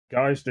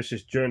Guys, this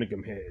is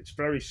Jerningham here. It's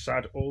very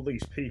sad all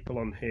these people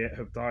on here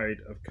have died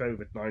of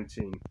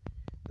COVID-19,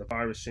 the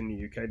virus in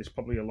the UK. There's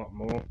probably a lot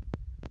more,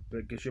 but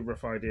it gives you a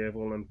rough idea of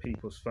all them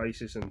people's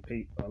faces, and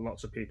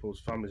lots of people's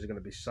families are going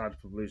to be sad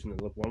for losing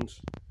their loved ones.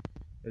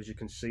 As you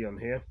can see on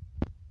here,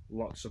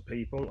 lots of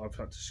people. I've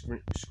had to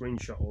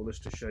screenshot all this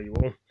to show you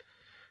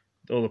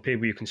all the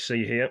people you can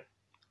see here.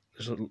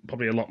 There's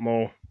probably a lot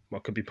more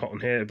what could be put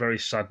on here. Very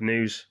sad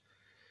news.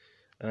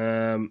 There's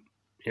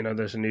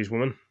a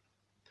newswoman.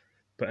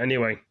 But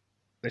anyway,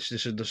 this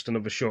is just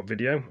another short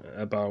video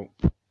about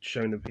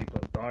showing the people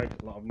that died.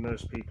 A lot of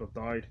nurse people have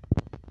died.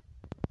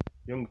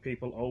 Young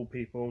people, old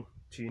people,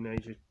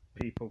 teenagers,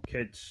 people,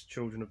 kids,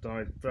 children have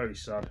died. Very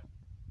sad.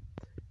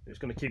 It's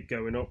going to keep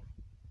going up,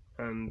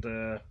 and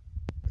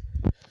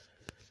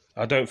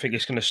I don't think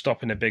it's going to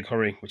stop in a big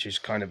hurry, which is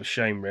kind of a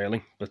shame,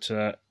 really. But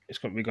it's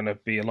going to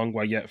be a long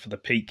way yet for the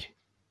peak.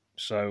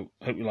 So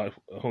hope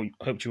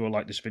you all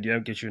like this video.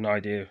 Gives you an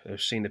idea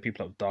of seeing the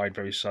people that have died.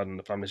 Very sad, and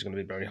the families are going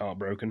to be very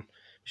heartbroken,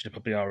 which they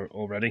probably are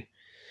already.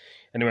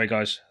 Anyway,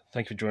 guys,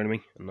 thank you for joining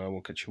me, and I will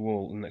catch you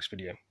all in the next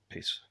video.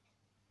 Peace.